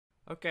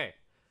Okay,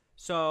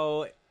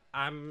 so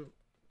I'm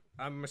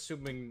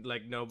assuming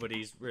like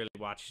nobody's really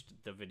watched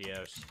the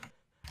videos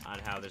on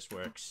how this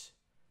works.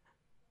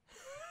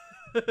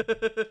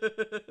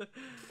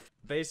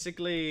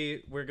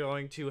 Basically, we're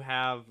gonna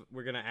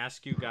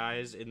ask you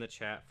guys in the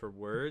chat for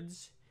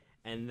words,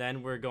 and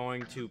then we're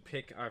going to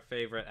pick our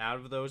favorite out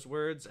of those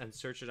words and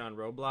search it on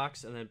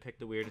Roblox, and then pick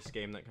the weirdest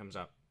game that comes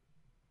up.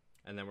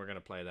 And then we're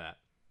gonna play that.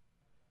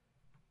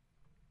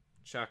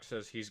 Shock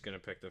says he's gonna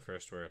pick the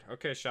first word.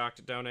 Okay, Shock,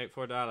 donate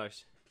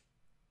 $4.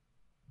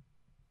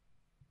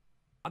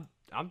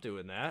 I'm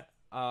doing that.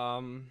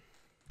 I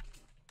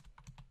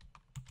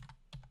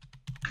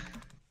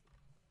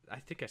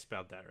think I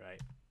spelled that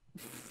right.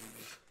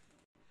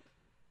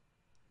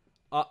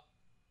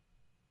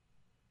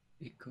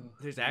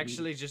 There's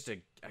actually just a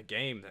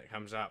game that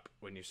comes up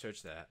when you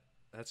search that.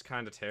 That's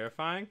kind of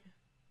terrifying.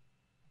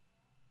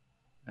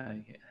 Yeah.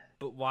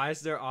 But why is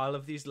there all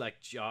of these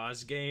like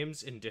Jaws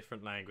games in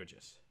different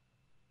languages?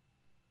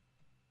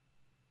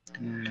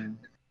 The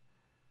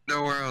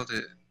world,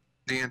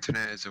 the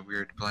internet is a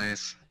weird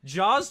place.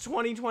 Jaws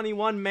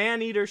 2021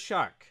 Man-Eater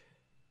Shark.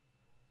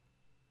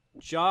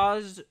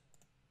 Jaws.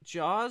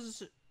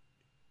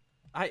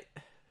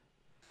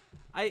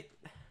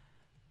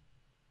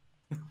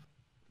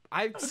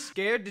 I'm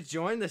scared to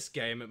join this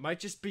game. It might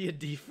just be a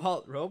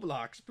default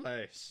Roblox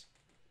place.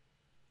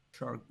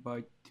 Shark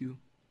Bite 2.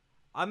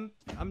 I'm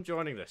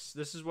joining this.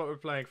 This is what we're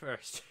playing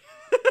first.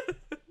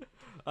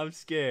 I'm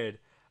scared.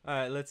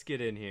 Alright, let's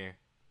get in here.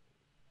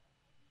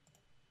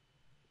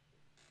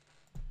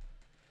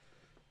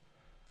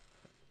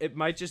 It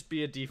might just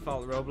be a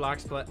default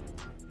Roblox play.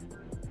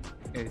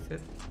 Is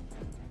it?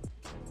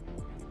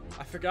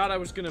 I forgot I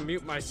was gonna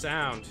mute my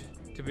sound.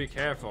 To be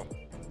careful.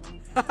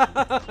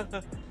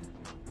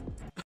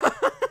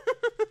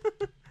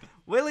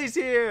 Willie's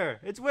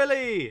here! It's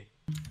Willie!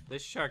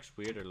 This shark's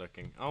weirder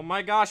looking. Oh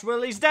my gosh,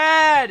 Willie's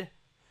dead!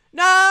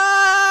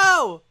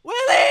 No!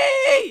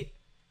 Willie!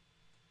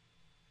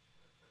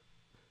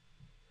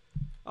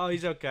 Oh,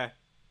 he's okay.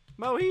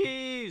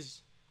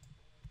 Mohees!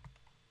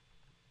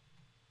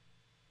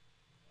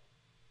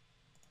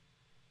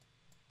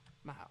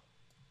 Wow.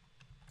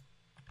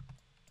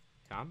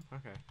 Come?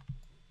 Okay.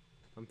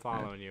 I'm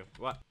following you.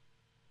 What?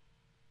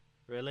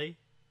 Really?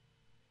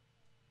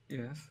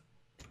 Yes.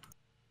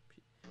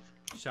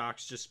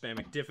 Shock's just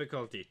spamming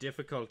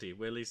difficulty.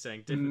 Willie's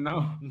saying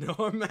No.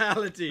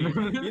 Normality.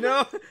 you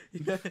know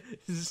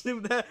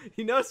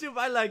Soup,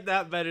 I like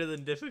that better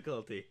than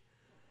difficulty.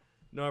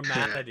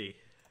 Normality.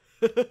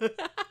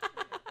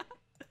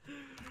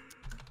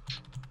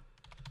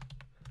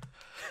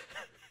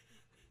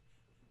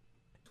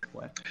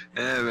 What?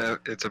 Yeah,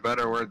 it's a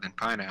better word than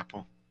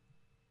pineapple.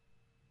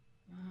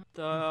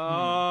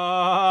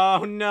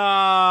 Oh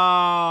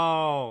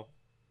no!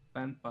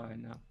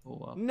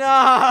 Pineapple.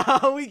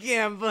 No, we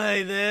can't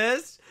play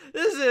this.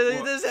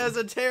 This has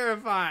a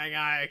terrifying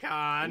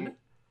icon.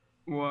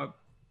 What?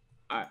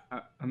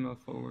 I'm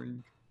not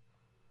following.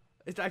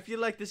 I feel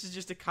like this is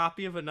just a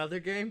copy of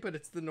another game, but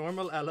it's the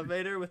normal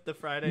elevator with the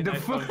Friday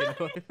Night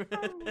Funkin'.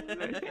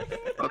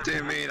 What do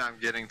you mean I'm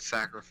getting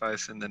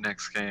sacrificed in the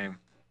next game?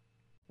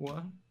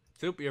 What?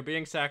 Soup, you're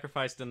being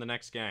sacrificed in the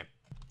next game.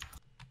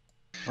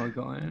 Are we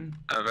going?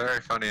 A very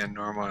funny and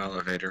normal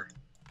elevator.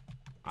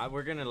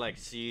 We're gonna like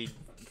see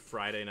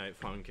Friday Night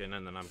Funkin',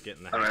 and then I'm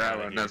getting the I heck mean, I out of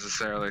wouldn't here.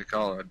 necessarily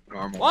call it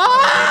normal.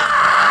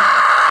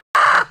 Ah!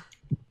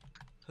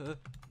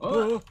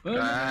 Oh!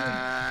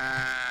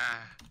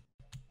 Ah.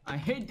 I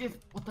hate this.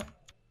 What the?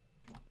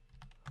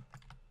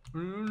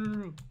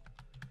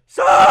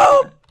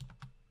 Soup!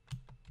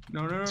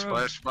 No.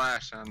 Splash,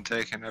 splash, I'm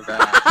taking it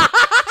back.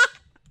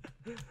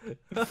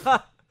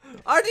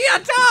 RD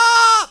on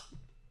top!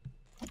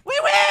 We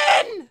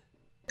win!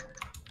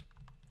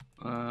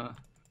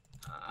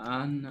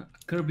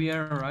 Kirby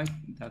Air right?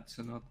 That's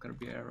not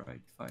Kirby Air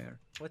right. Fire.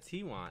 What's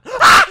he want?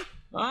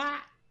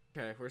 Ah!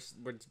 Okay, we're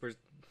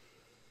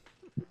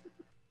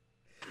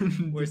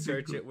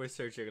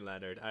searching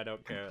Leonard. I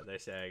don't care what they're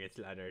saying. It's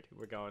Leonard.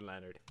 We're going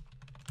Leonard.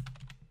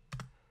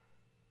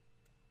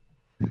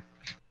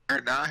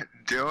 You're not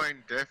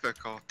doing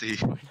difficulty.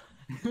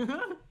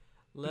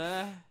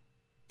 Leonard.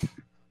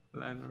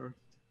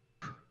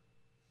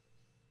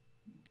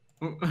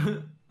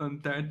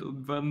 Untitled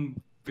Van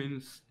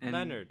Pins and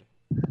Leonard.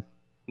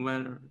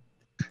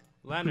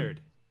 Leonard.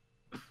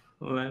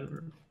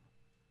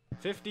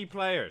 50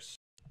 players.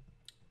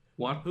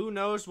 What? Who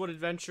knows what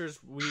adventures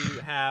we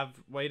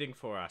have waiting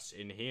for us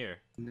in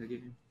here? In the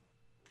game.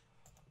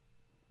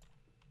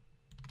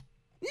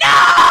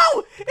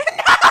 No! No!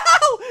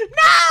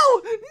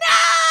 No!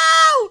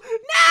 No!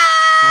 No!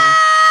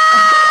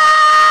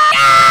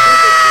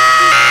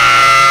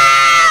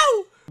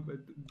 But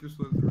this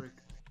was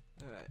rigged.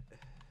 Alright.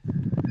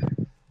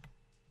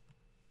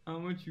 How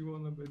much you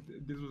wanna bet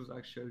this was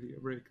actually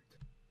rigged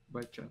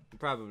by chat?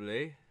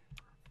 Probably.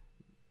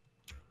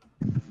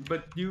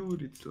 But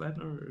dude, it's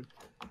Leonard.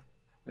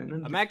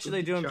 I'm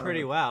actually doing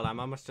pretty well. I'm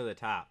almost to the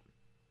top.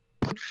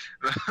 I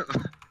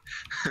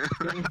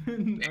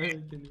can't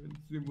even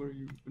see where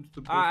you.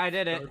 I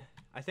did it.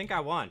 I think I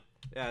won.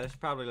 Yeah, this is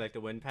probably like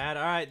the win pad.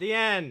 All right, the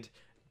end.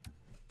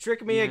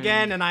 Trick me Yeah.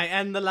 again, and I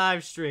end the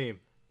live stream.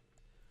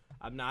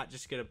 I'm not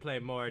just gonna play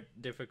more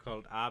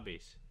difficult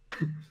obbies.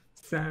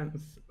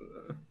 Sans.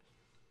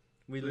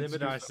 We Let's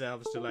limit do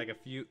ourselves to like a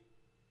few.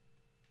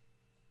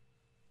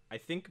 I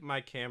think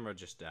my camera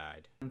just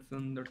died. Sans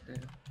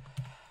Undertale.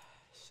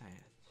 Sans.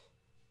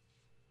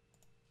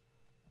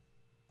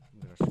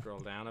 I'm gonna scroll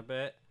down a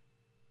bit.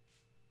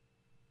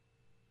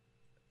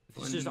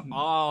 This is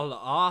all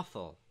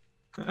awful.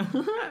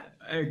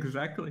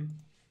 Exactly.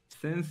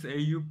 Sans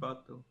AU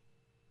battle.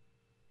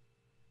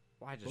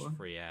 Why does What?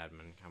 free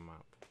admin come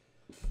up?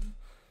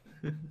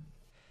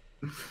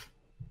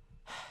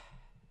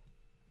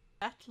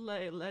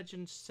 Atelier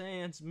Legend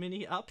Sans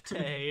mini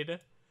update.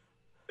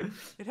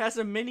 It has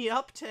a mini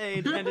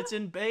update and it's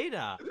in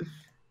beta.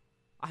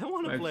 I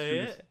want to I've play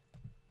seen it.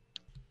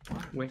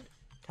 Wait.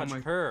 Touch my-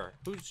 her.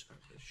 Who's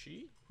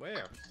she?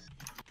 Where?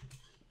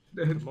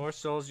 The The more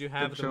souls you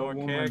have, Touch the a more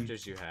woman.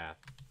 characters you have.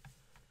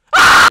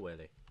 Ah!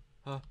 Willy.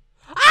 Ah!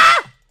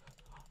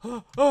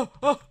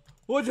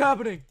 What's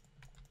happening?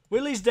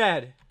 Willy's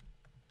dead.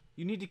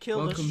 You need to kill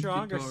Welcome the to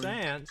stronger Tori.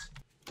 Sans.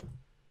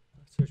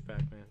 Search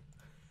Pac-Man.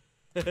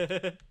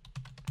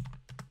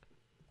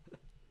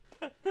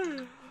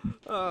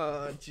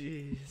 Oh,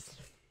 jeez.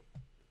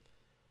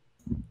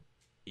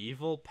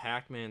 Evil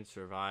Pac-Man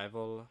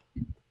Survival.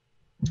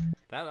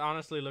 That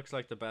honestly looks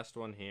like the best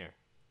one here.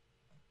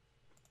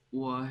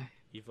 Why?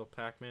 Evil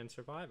Pac-Man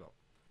Survival.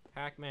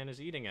 Pac-Man is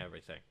eating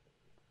everything.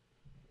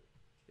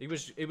 It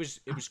was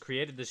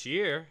created this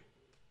year.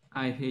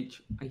 I hate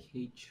you. I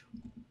hate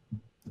you.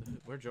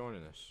 We're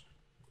joining this.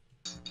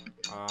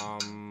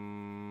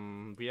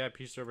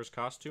 VIP servers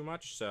cost too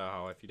much,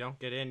 so if you don't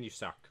get in, you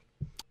suck.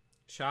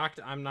 Shocked,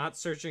 I'm not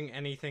searching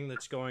anything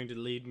that's going to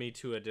lead me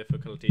to a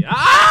difficulty.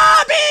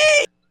 Ah,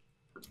 me!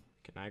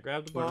 Can I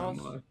grab the Where am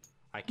balls?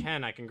 I? I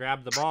can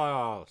grab the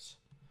balls.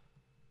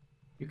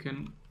 You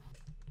can.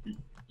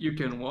 You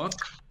can what?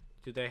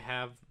 Do they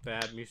have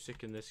bad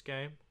music in this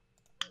game?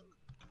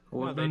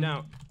 Hold No, they on.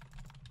 don't.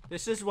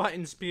 This is what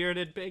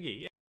inspirited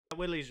Biggie. Yeah,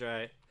 Willy's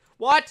right.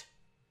 What?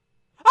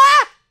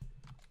 Ah!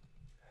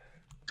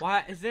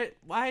 Why is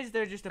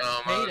there just a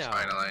Almost potato?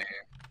 finally.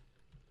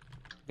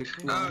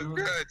 Explode. Oh,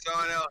 good.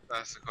 Someone else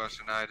asked the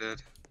question I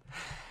did.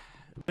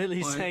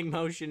 Willy's What? saying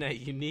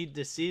Moshinate, you need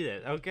to see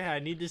this. Okay, I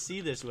need to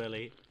see this,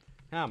 Willy.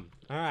 Come.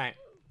 Alright.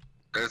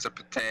 There's a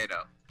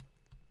potato.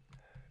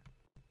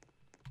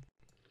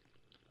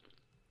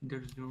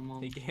 There's your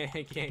mom. He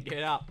can't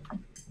get up.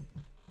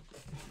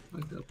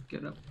 Wake up,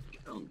 get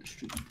on the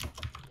street.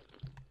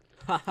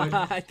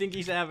 I think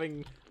he's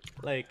having,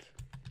 like,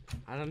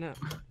 I don't know.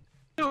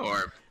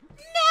 Orb.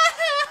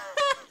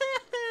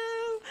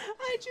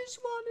 I just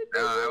wanted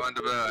No, I want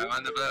the blue. I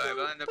want the blue. I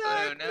want the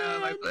blue. No,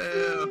 my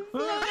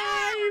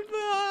blue.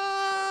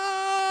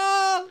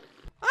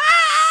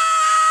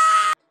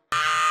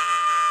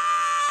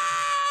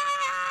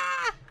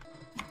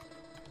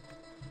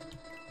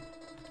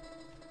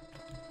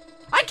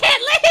 I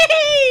can't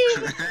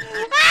leave!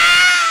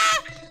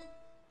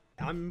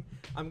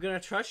 I'm gonna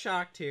trust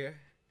Shocked here.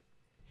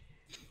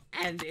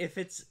 And if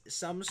it's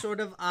some sort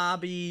of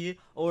obby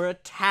or a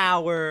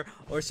tower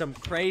or some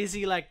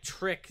crazy like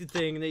trick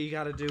thing that you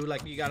gotta do,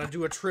 like you gotta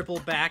do a triple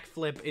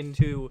backflip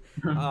into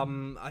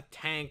a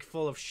tank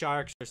full of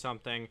sharks or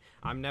something,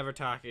 I'm never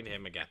talking to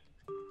him again.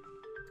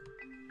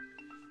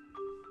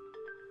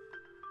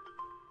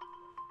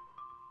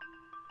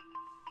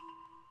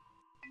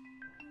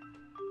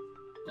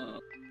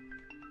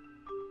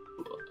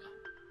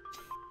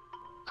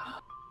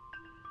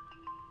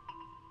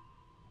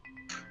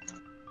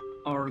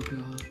 Oh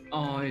god.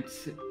 Oh,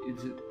 it's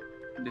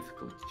a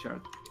difficult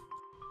chart.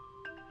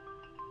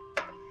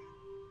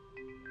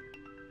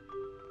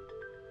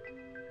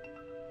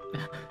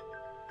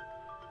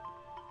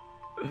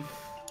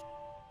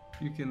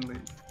 You can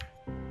leave.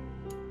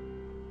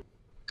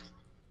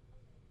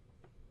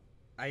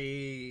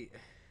 I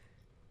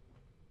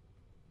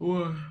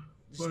What?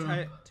 just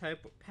What?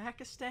 type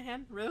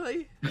Pakistan,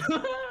 really?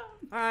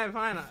 Alright,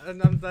 fine.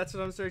 That's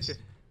what I'm searching.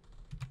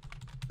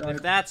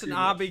 If that's an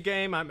obby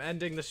game, I'm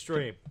ending the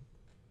stream.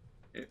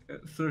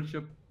 Search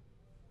up.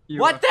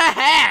 What the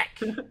heck?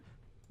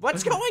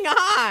 What's going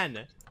on?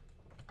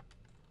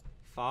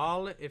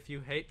 Fall if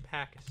you hate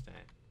Pakistan.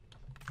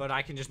 But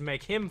I can just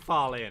make him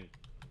fall in.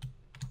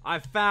 I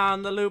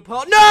found the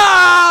loophole.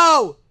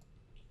 No!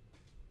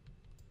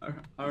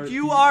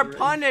 You are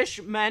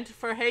punishment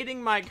for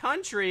hating my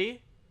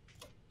country.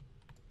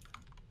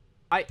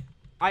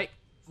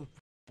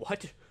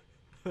 What?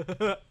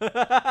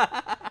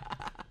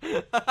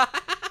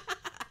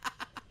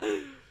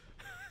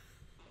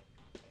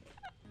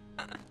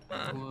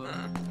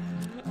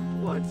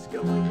 What's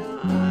going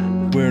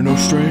on? We're no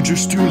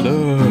strangers to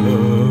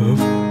love.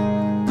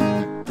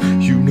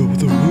 You know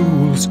the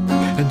rules,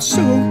 and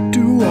so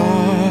do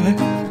I.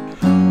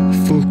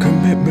 Full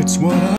commitment's what I